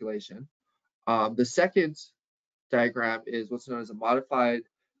recirculation. The second diagram is what's known as a modified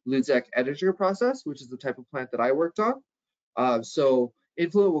Ludzek editor process, which is the type of plant that I worked on. So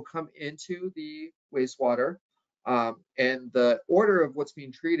influent will come into the wastewater, and the order of what's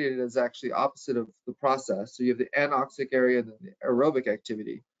being treated is actually opposite of the process. So you have the anoxic area and then the aerobic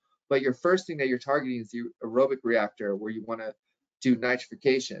activity. But your first thing that you're targeting is the aerobic reactor, where you want to do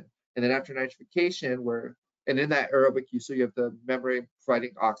nitrification. And then after nitrification, and in that aerobic so you have the membrane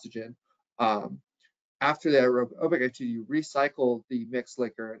providing oxygen. After the aerobic activity, you recycle the mixed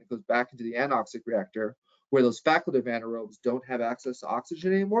liquor and it goes back into the anoxic reactor, where those facultative anaerobes don't have access to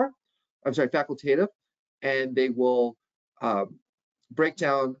oxygen anymore. I'm sorry, facultative, and they will break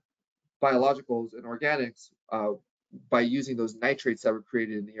down biologicals and organics by using those nitrates that were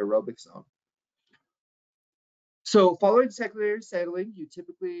created in the aerobic zone. So following secondary settling, you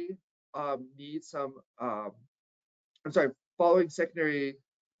typically need some, following secondary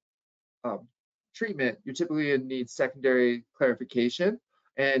treatment, you typically need secondary clarification,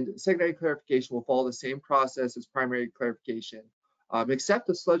 and secondary clarification will follow the same process as primary clarification, except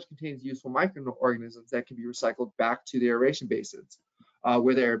the sludge contains useful microorganisms that can be recycled back to the aeration basins,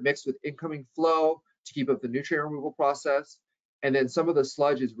 where they're mixed with incoming flow to keep up the nutrient removal process. And then some of the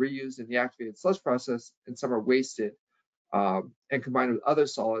sludge is reused in the activated sludge process, and some are wasted and combined with other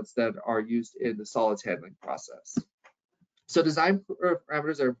solids that are used in the solids handling process. So design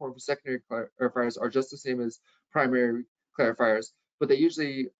parameters that are important for secondary clarifiers are just the same as primary clarifiers, but they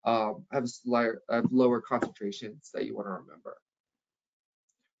usually have lower concentrations that you want to remember.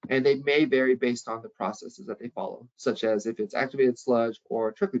 And they may vary based on the processes that they follow, such as if it's activated sludge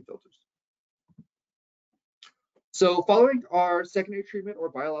or trickling filters. So following our secondary treatment or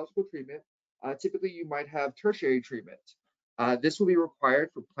biological treatment, typically you might have tertiary treatment. This will be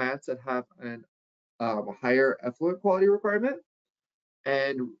required for plants that have a higher effluent quality requirement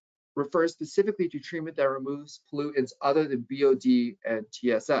and refers specifically to treatment that removes pollutants other than BOD and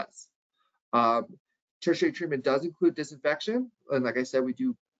TSS. Tertiary treatment does include disinfection, and like I said, we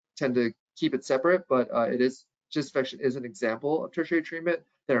do tend to keep it separate, but disinfection is an example of tertiary treatment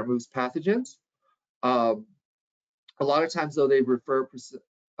that removes pathogens. A lot of times, though, these refer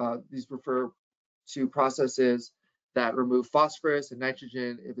to processes that remove phosphorus and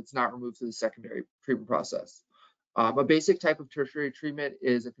nitrogen if it's not removed through the secondary treatment process. A basic type of tertiary treatment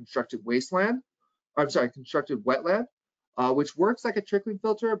is a constructed wetland, which works like a trickling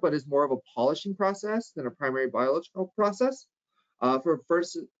filter, but is more of a polishing process than a primary biological process.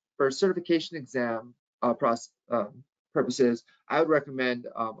 For certification exam purposes, I would recommend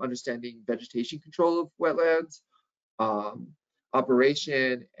understanding vegetation control of wetlands,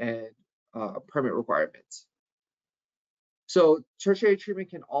 operation, and permit requirements. So tertiary treatment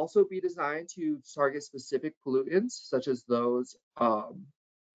can also be designed to target specific pollutants, such as those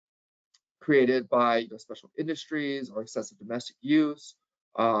created by special industries or excessive domestic use.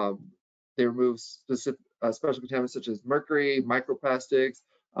 They remove specific special contaminants such as mercury, microplastics,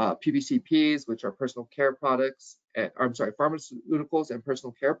 PVCPs, which are personal care products, pharmaceuticals and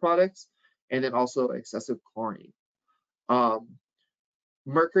personal care products, and then also excessive chlorine.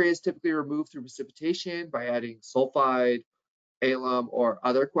 Mercury is typically removed through precipitation by adding sulfide, alum, or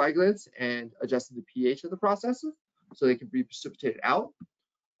other coagulants and adjusting the pH of the process so they can be precipitated out.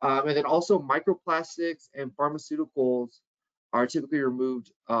 And then also microplastics and pharmaceuticals are typically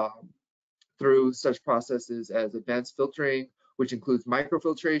removed through such processes as advanced filtering, which includes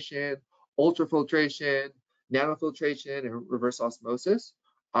microfiltration, ultrafiltration, nanofiltration, and reverse osmosis.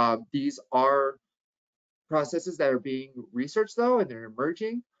 These are processes that are being researched, though, and they're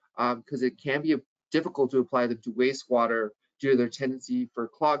emerging because it can be difficult to apply them to wastewater due to their tendency for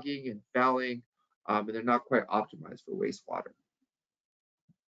clogging and fouling, and they're not quite optimized for wastewater.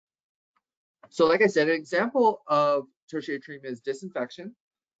 So like I said, an example of tertiary treatment is disinfection.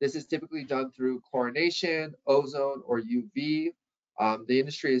 This is typically done through chlorination, ozone, or UV. The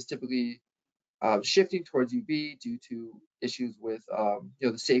industry is typically shifting towards UV due to issues with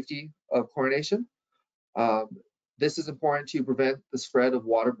the safety of chlorination. This is important to prevent the spread of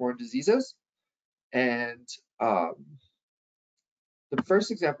waterborne diseases. And the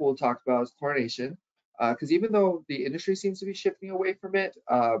first example we'll talk about is chlorination, because even though the industry seems to be shifting away from it,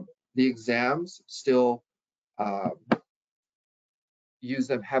 the exams still use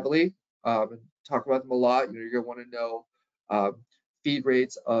them heavily and talk about them a lot. You're going to want to know feed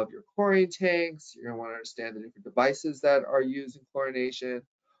rates of your chlorine tanks. You're going to want to understand the different devices that are used in chlorination.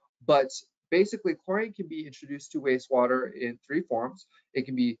 But basically chlorine can be introduced to wastewater in three forms. It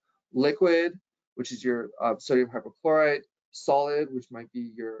can be liquid, which is your sodium hypochlorite, solid, which might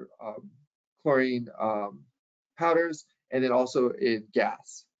be your chlorine powders, and then also in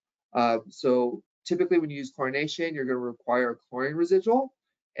gas. So typically when you use chlorination, you're going to require a chlorine residual,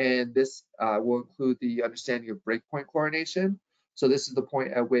 and this will include the understanding of breakpoint chlorination. So this is the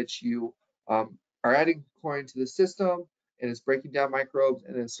point at which you are adding chlorine to the system, and it's breaking down microbes,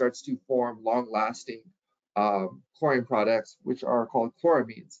 and then it starts to form long-lasting chlorine products, which are called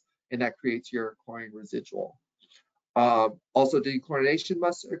chloramines, and that creates your chlorine residual. Also, dechlorination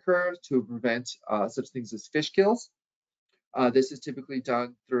must occur to prevent such things as fish kills. This is typically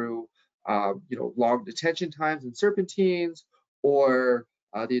done through long detention times in serpentines, or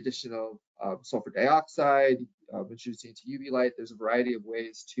the addition of sulfur dioxide, introducing into UV light. There's a variety of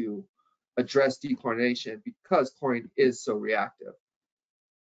ways to address dechlorination because chlorine is so reactive.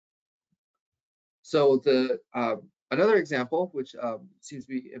 So another example, which seems to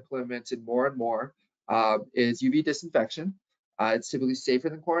be implemented more and more, is UV disinfection. It's typically safer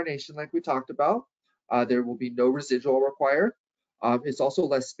than chlorination, like we talked about. There will be no residual required. It's also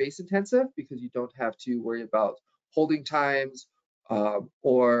less space intensive because you don't have to worry about holding times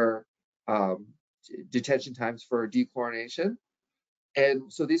or detention times for dechlorination.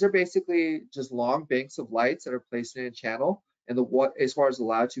 And so these are basically just long banks of lights that are placed in a channel, and the wastewater is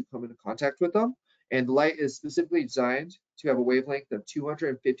allowed to come into contact with them. And the light is specifically designed to have a wavelength of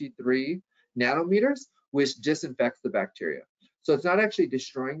 253 nanometers, which disinfects the bacteria. So it's not actually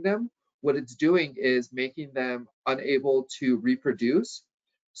destroying them. What it's doing is making them unable to reproduce.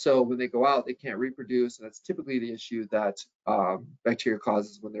 So when they go out, they can't reproduce, and that's typically the issue that bacteria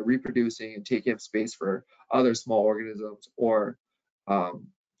causes when they're reproducing and taking up space for other small organisms, or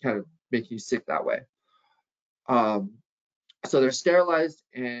kind of making you sick that way. So they're sterilized,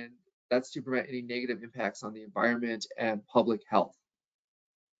 and that's to prevent any negative impacts on the environment and public health.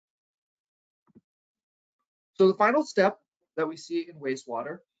 So the final step that we see in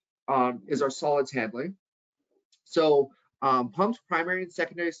wastewater is our solids handling. So pumped primary and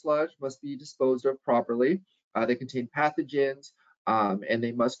secondary sludge must be disposed of properly. They contain pathogens, and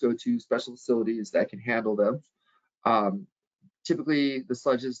they must go to special facilities that can handle them. Typically, the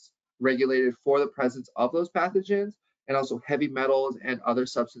sludge is regulated for the presence of those pathogens, and also heavy metals and other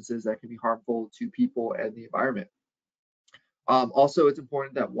substances that can be harmful to people and the environment. Also, it's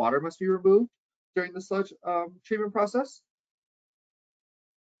important that water must be removed during the sludge treatment process.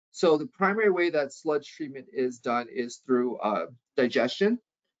 So the primary way that sludge treatment is done is through digestion.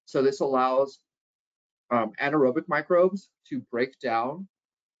 So this allows anaerobic microbes to break down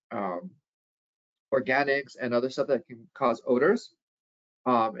organics and other stuff that can cause odors,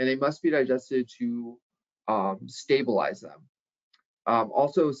 and they must be digested to stabilize them.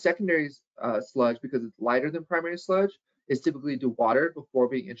 Also, secondary sludge, because it's lighter than primary sludge, is typically dewatered before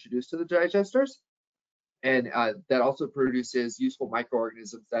being introduced to the digesters. And that also produces useful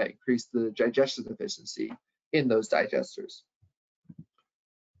microorganisms that increase the digestion efficiency in those digesters.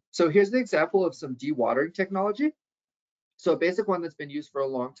 So here's an example of some dewatering technology. So a basic one that's been used for a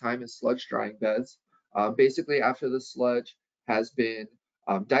long time is sludge drying beds. Basically, after the sludge has been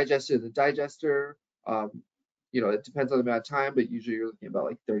digested in the digester, it depends on the amount of time, but usually you're looking about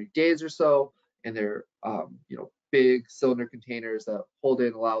like 30 days or so, and they're big cylinder containers that hold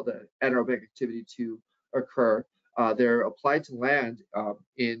in, allow the anaerobic activity to occur. They're applied to land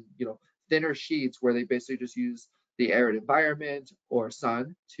in thinner sheets where they basically just use the arid environment or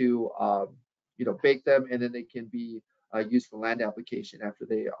sun to bake them, and then they can be used for land application after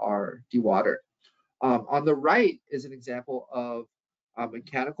they are dewatered. On the right is an example of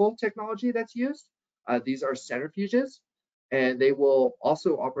mechanical technology that's used. These are centrifuges, and they will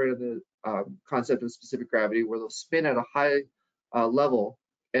also operate on the concept of specific gravity, where they'll spin at a high level,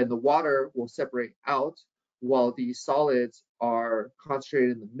 and the water will separate out while the solids are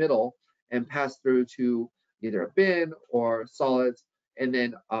concentrated in the middle and pass through to either a bin or solids. And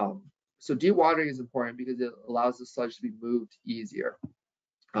then, so dewatering is important because it allows the sludge to be moved easier.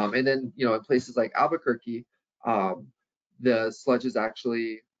 And then, in places like Albuquerque, the sludge is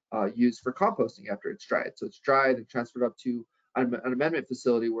actually used for composting after it's dried. So it's dried and transferred up to an amendment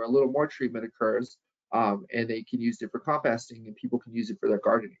facility where a little more treatment occurs, and they can use it for composting, and people can use it for their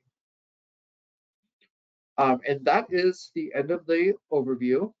gardening. And that is the end of the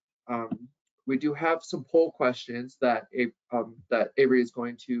overview. We do have some poll questions that Avery is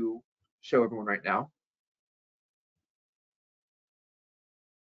going to show everyone right now.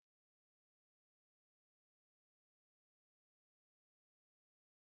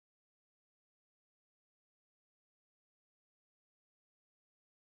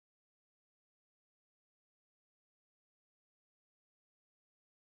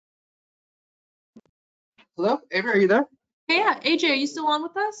 Hello, Avery, are you there? Hey, yeah, AJ, are you still on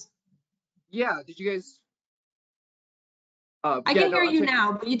with us? Yeah, did you guys? I Yeah, can no, hear I'm you saying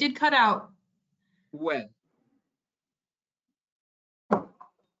now, but you did cut out. when?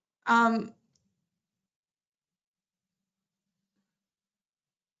 Um,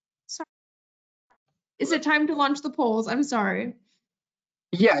 sorry. Is it time to launch the polls? I'm sorry.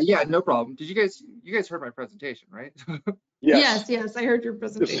 Yeah, no problem. Did you guys heard my presentation, right? Yes. Yes, I heard your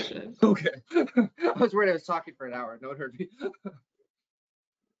presentation. Okay. I was worried I was talking for an hour. No one heard me.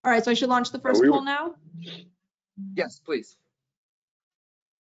 All right, so I should launch the No, first we poll were- now? Yes, please.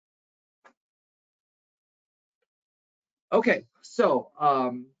 Okay, so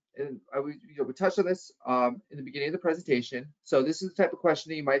and we touched on this in the beginning of the presentation. So this is the type of question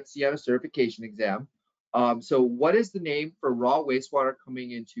that you might see on a certification exam. So what is the name for raw wastewater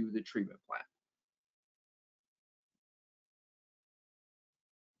coming into the treatment plant?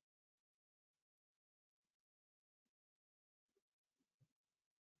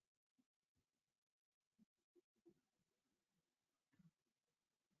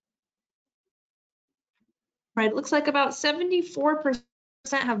 Right, it looks like about 74%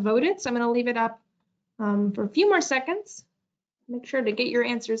 have voted, so I'm going to leave it up for a few more seconds. Make sure to get your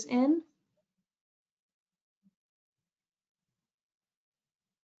answers in.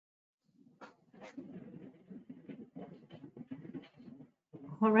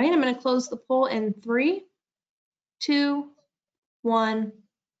 All right, I'm going to close the poll in 3, 2, 1.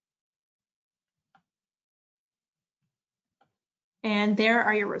 And there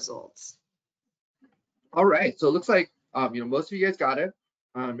are your results. All right, so it looks like most of you guys got it.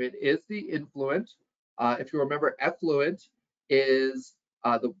 It is the influent. If you remember, effluent is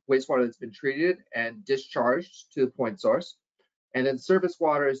the wastewater that's been treated and discharged to the point source. And then surface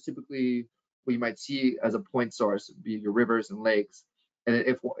water is typically what you might see as a point source, be your rivers and lakes. And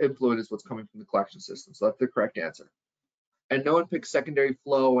if influent is what's coming from the collection system. So that's the correct answer. And no one picked secondary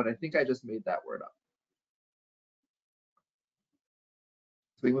flow, and I think I just made that word up.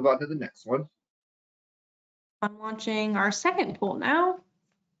 So we move on to the next one. I'm launching our second poll now.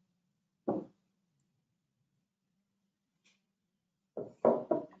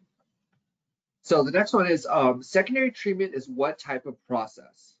 So the next one is secondary treatment is what type of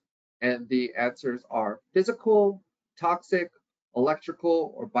process? And the answers are physical, toxic,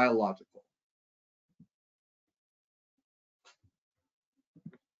 electrical, or biological.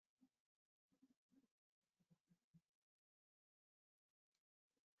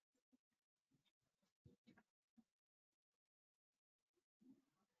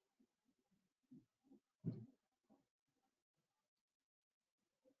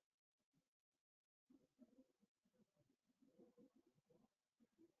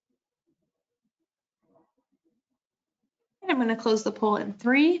 And I'm going to close the poll in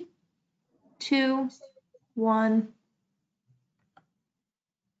 3, 2, 1.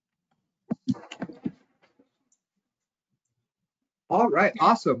 All right,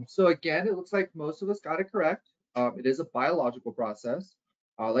 awesome. So again, it looks like most of us got it correct. It is a biological process.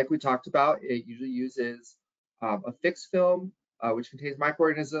 Like we talked about, it usually uses a fixed film, which contains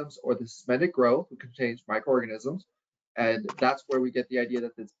microorganisms, or the suspended growth, which contains microorganisms. And that's where we get the idea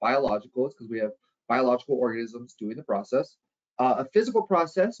that it's biological, because we have biological organisms doing the process. A physical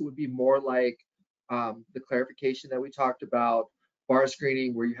process would be more like the clarification that we talked about, bar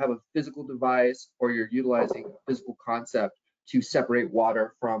screening, where you have a physical device or you're utilizing a physical concept to separate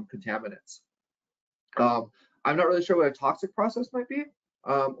water from contaminants. I'm not really sure what a toxic process might be,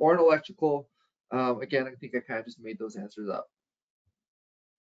 or an electrical. Again, I think I kind of just made those answers up.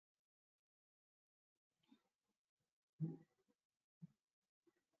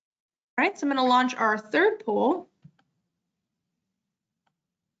 All right, so I'm going to launch our third poll.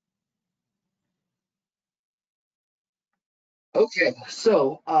 Okay,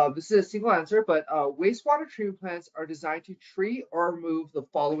 so this is a single answer, but wastewater treatment plants are designed to treat or remove the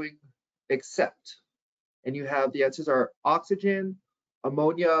following except. And you have the answers are oxygen,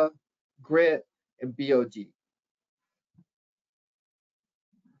 ammonia, grit, and BOD.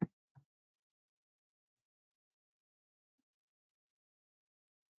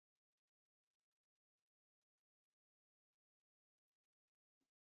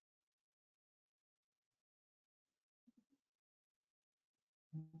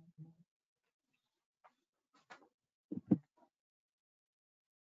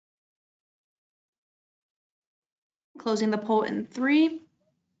 Closing the poll in 3,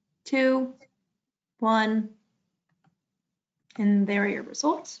 2, 1. And there are your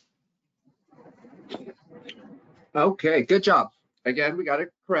results. Okay, good job. Again, we got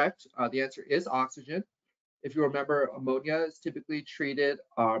it correct. The answer is oxygen. If you remember, ammonia is typically treated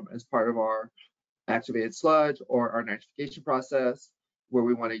as part of our activated sludge, or our nitrification process, where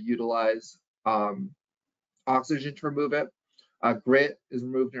we want to utilize oxygen to remove it. Grit is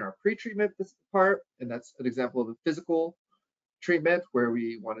removed in our pre-treatment part, and that's an example of a physical treatment where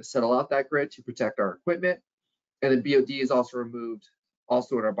we want to settle out that grit to protect our equipment. And then BOD is also removed,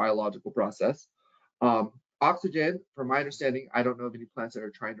 also in our biological process. Oxygen, from my understanding, I don't know of any plants that are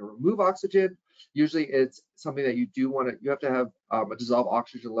trying to remove oxygen. Usually it's something that you have to have a dissolved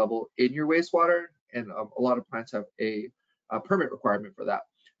oxygen level in your wastewater, and a lot of plants have a permit requirement for that.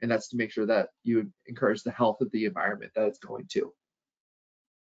 And that's to make sure that you encourage the health of the environment that it's going to.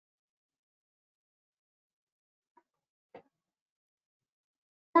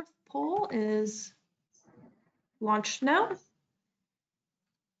 Fourth poll is launched now.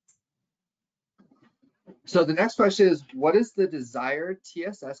 So the next question is, what is the desired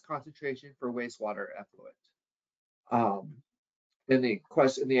TSS concentration for wastewater effluent? In the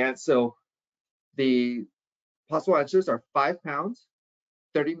question, the answer, so the possible answers are 5 pounds,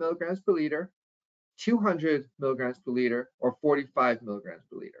 30 milligrams per liter, 200 milligrams per liter, or 45 milligrams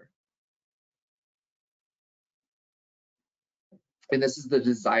per liter. And this is the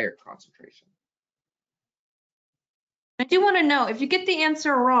desired concentration. I do want to know, if you get the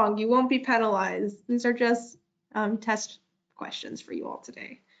answer wrong, you won't be penalized. These are just test questions for you all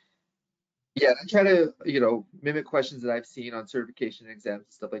today. Yeah, I try to, mimic questions that I've seen on certification exams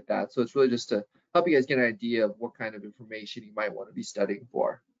and stuff like that. So it's really just to help you guys get an idea of what kind of information you might want to be studying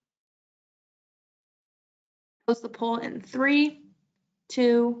for. Close the poll in 3,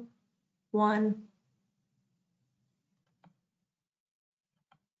 2, 1.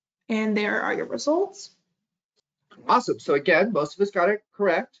 And there are your results. Awesome. So again, most of us got it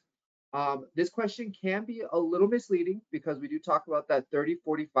correct. This question can be a little misleading because we do talk about that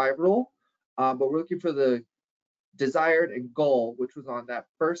 30-45 rule, but we're looking for the desired and goal, which was on that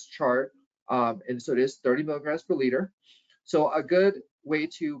first chart. And so it is 30 milligrams per liter. So a good way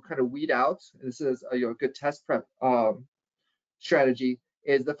to kind of weed out, and this is a good test prep strategy,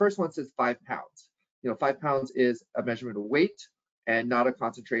 is the first one says 5 pounds. 5 pounds is a measurement of weight and not a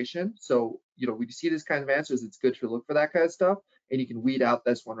concentration. So, when you see this kind of answers, it's good to look for that kind of stuff, and you can weed out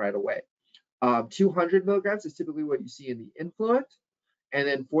this one right away. 200 milligrams is typically what you see in the influent, and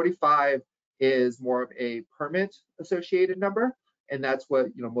then 45 is more of a permit associated number, and that's what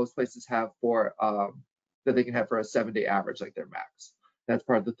most places have for that they can have for a 7-day average, like their max. That's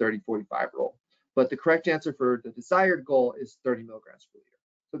part of the 30-45 rule. But the correct answer for the desired goal is 30 milligrams per liter.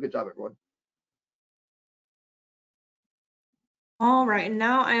 So good job, everyone. All right, and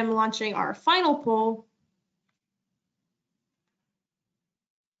now I am launching our final poll.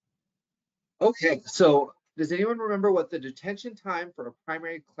 Okay, so does anyone remember what the detention time for a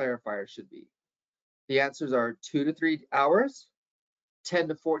primary clarifier should be? The answers are 2 to 3 hours, 10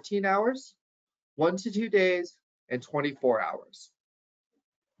 to 14 hours, 1 to 2 days, and 24 hours.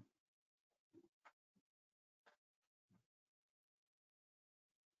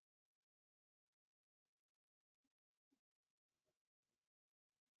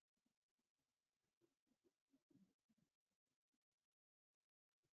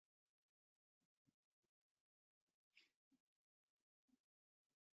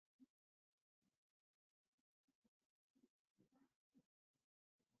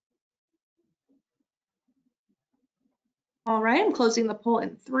 All right, I'm closing the poll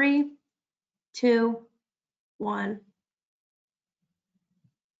in 3, 2, 1.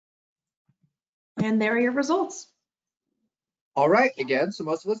 And there are your results. All right, again, so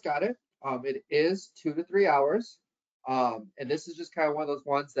most of us got it. It is 2 to 3 hours. And this is just kind of one of those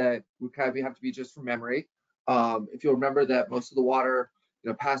ones that we kind of have to be just from memory. If you'll remember that most of the water,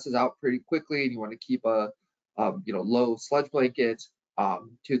 passes out pretty quickly, and you want to keep a, low sludge blanket, 2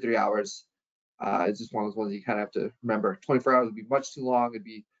 to 3 hours. It's just one of those ones you kind of have to remember. 24 hours would be much too long. It'd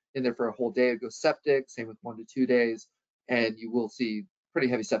be in there for a whole day. It'd go septic. Same with 1 to 2 days, and you will see pretty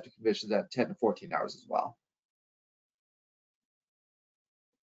heavy septic conditions at 10 to 14 hours as well.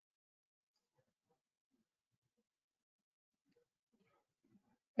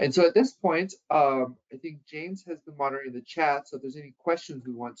 And so at this point, I think James has been monitoring the chat. So if there's any questions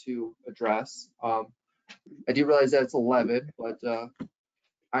we want to address, I do realize that it's 11, but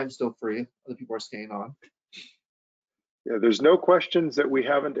I'm still free. Other people are staying on. Yeah, there's no questions that we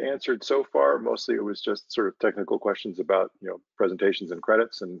haven't answered so far. Mostly it was just sort of technical questions about, presentations and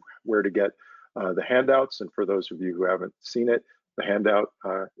credits and where to get the handouts. And for those of you who haven't seen it, the handout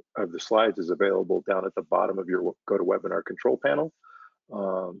of the slides is available down at the bottom of your GoToWebinar control panel.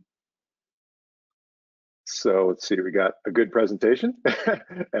 So let's see, we got a good presentation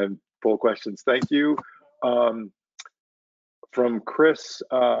and full questions. Thank you. From Chris,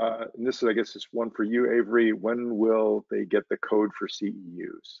 and this is, I guess, is one for you, Avery. When will they get the code for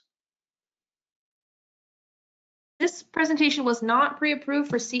CEUs? This presentation was not pre-approved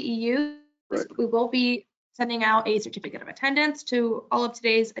for CEUs. Right. We will be sending out a certificate of attendance to all of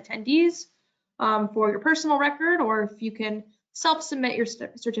today's attendees for your personal record, or if you can self-submit your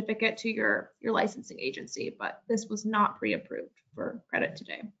certificate to your licensing agency, but this was not pre-approved for credit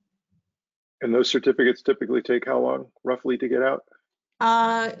today. And those certificates typically take how long, roughly, to get out?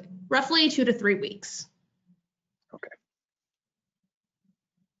 Roughly 2 to 3 weeks. Okay.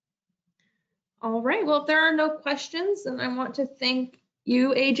 All right, well, if there are no questions, then I want to thank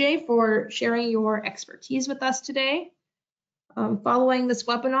you, AJ, for sharing your expertise with us today. Following this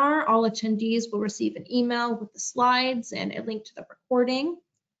webinar, all attendees will receive an email with the slides and a link to the recording.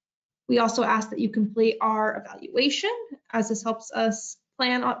 We also ask that you complete our evaluation, as this helps us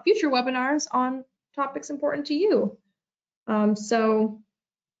plan on future webinars on topics important to you. So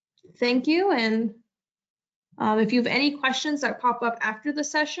thank you, and if you have any questions that pop up after the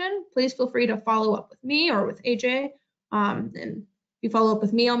session, please feel free to follow up with me or with AJ. And if you follow up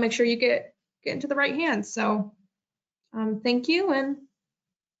with me, I'll make sure you get into the right hands. So thank you, and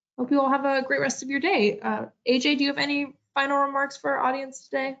hope you all have a great rest of your day. AJ, do you have any final remarks for our audience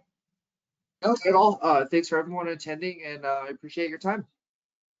today? No, not at all. Thanks for everyone attending, and I appreciate your time.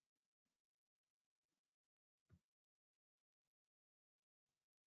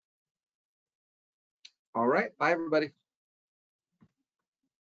 All right, bye everybody.